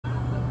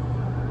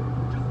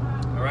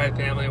Alright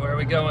family, where are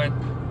we going?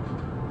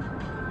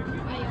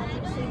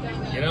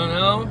 You don't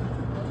know?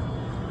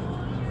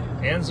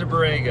 Anza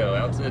Borrego,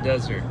 out to the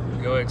desert.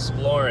 Go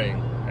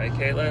exploring. Right,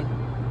 Caitlin?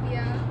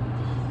 Yeah.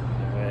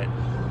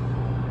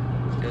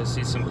 Alright. Go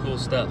see some cool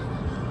stuff.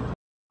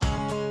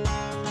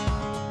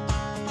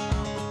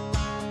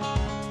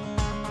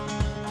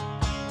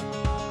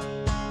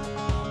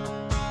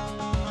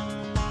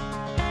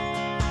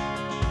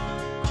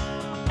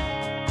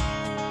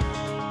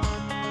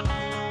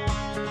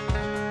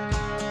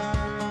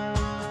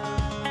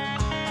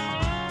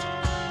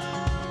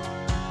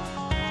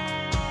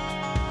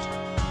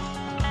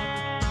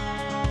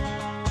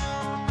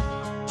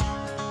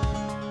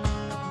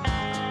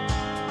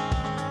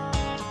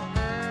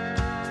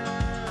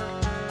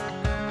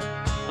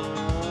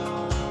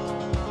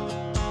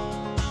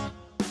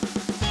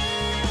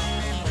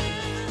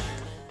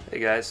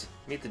 Hey guys,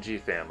 meet the G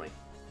family.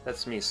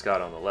 That's me, Scott,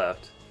 on the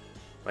left,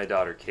 my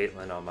daughter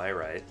Caitlin on my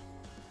right,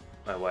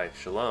 my wife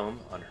Shalom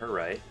on her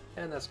right,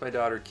 and that's my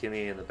daughter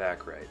Kimmy in the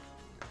back right.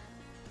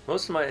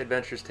 Most of my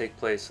adventures take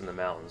place in the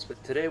mountains,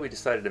 but today we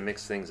decided to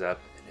mix things up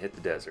and hit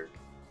the desert.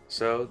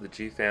 So the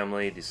G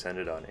family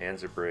descended on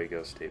Anza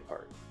Borrego State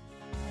Park.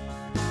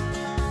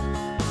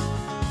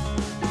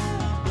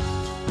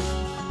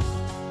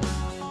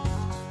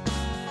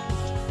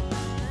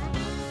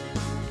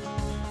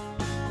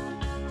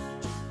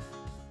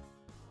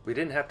 We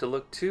didn't have to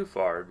look too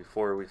far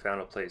before we found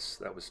a place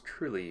that was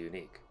truly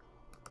unique.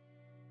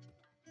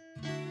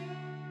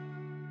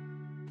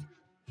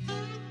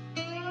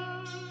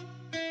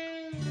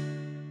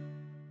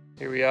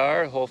 Here we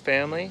are, whole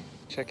family,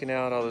 checking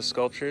out all the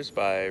sculptures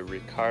by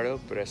Ricardo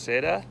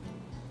Breceda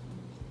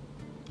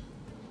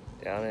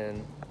down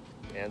in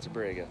Anza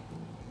Borrego.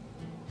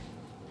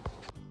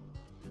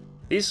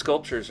 These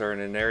sculptures are in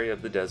an area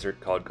of the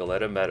desert called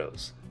Goleta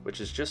Meadows, which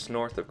is just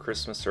north of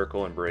Christmas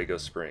Circle and Borrego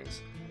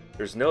Springs.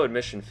 There's no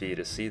admission fee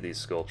to see these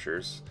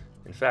sculptures.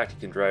 In fact, you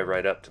can drive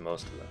right up to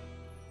most of them.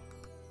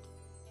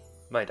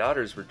 My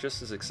daughters were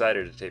just as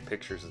excited to take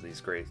pictures of these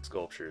great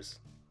sculptures.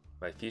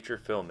 My future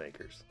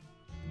filmmakers.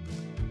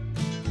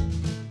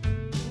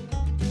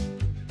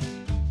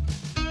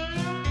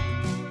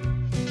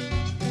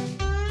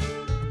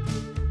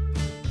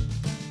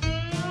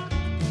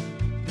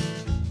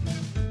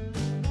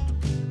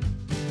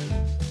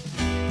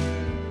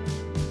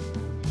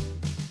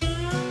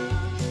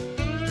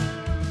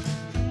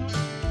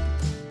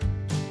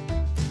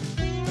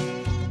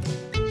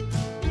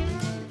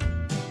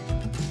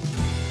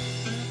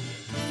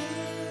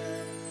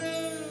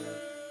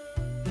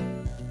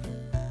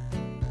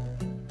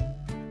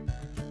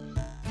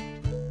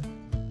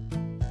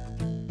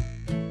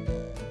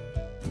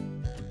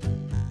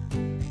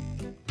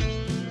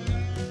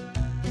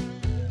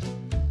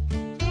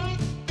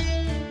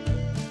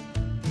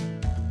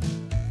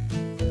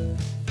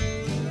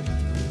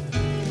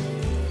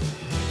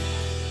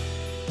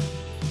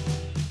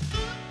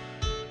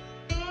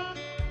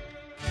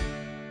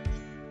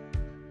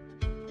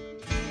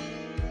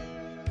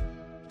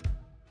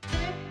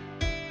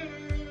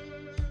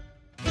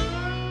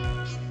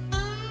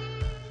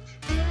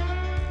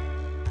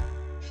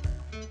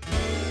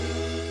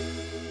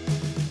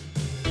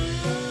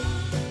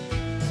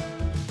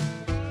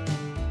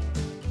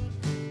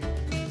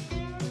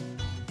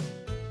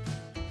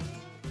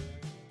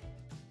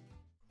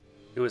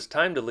 It was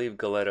time to leave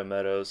Goleta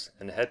Meadows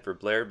and head for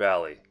Blair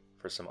Valley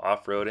for some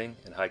off-roading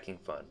and hiking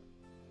fun.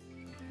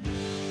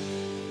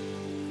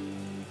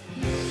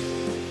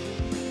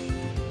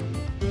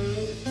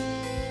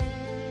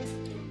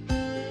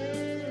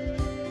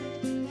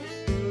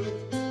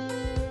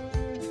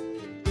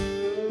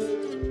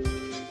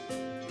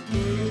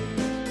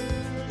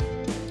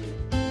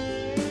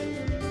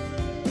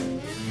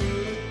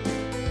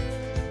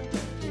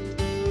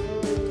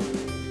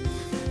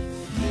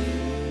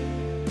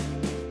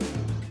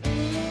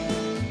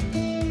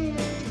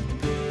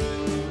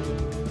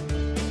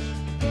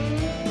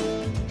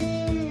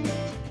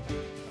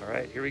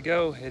 Here we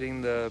go,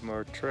 hitting the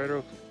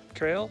Mortrero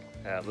Trail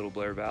at Little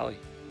Blair Valley.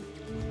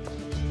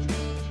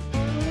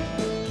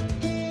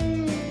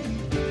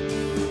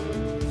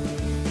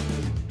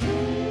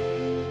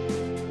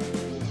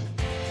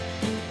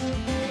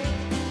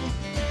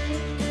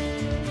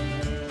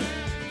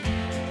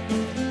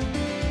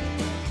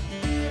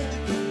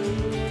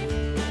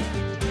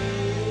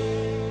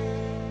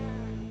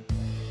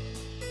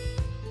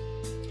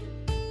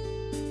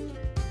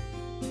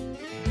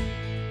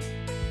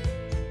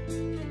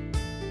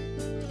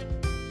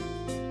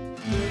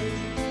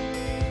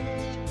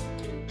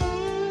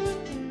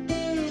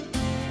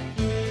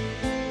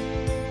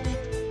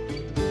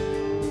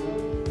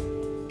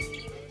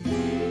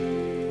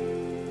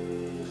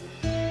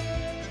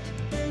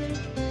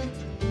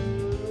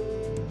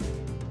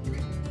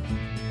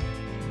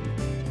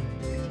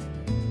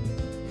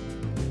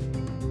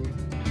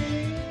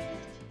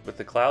 With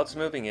the clouds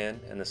moving in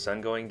and the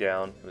sun going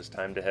down, it was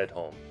time to head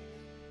home.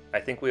 I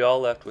think we all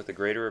left with a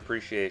greater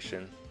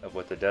appreciation of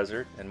what the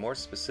desert, and more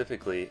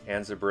specifically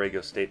Anza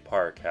Borrego State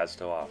Park, has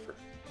to offer.